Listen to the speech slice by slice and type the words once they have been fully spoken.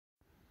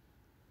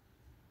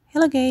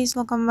Hello guys,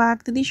 welcome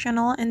back to this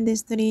channel. In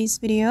today's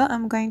video,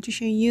 I'm going to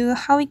show you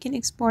how we can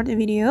export a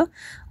video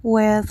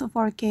with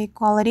 4K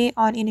quality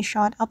on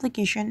InShot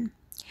application.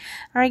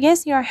 Alright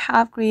guys, here I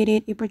have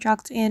created a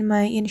project in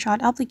my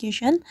InShot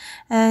application,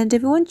 and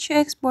if you want to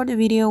export a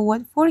video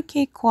with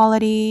 4K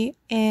quality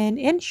in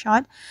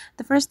InShot,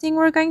 the first thing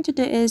we're going to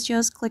do is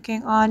just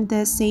clicking on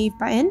the save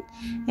button,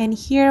 and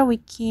here we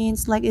can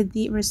select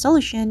the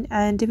resolution.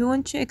 And if you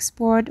want to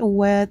export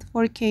with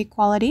 4K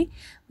quality,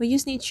 we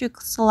just need to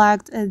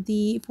select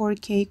the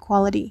 4K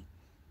quality.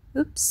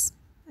 Oops.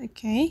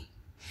 Okay,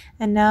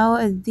 and now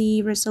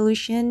the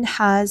resolution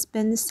has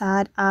been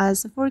set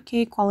as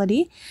 4K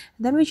quality.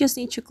 Then we just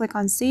need to click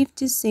on save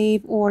to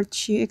save or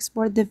to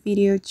export the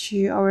video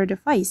to our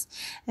device.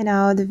 And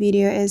now the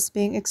video is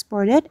being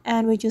exported,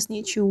 and we just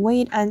need to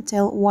wait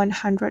until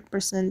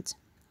 100%.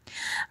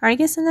 Alright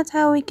guys, and that's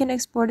how we can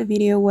export a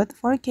video with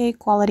 4K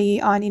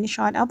quality on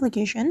InShot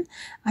application.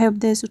 I hope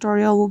this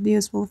tutorial will be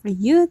useful for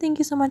you. Thank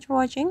you so much for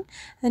watching.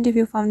 And if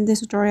you found this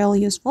tutorial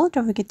useful,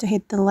 don't forget to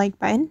hit the like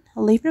button,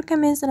 leave your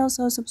comments, and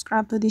also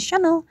subscribe to this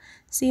channel.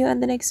 See you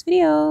in the next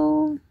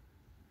video.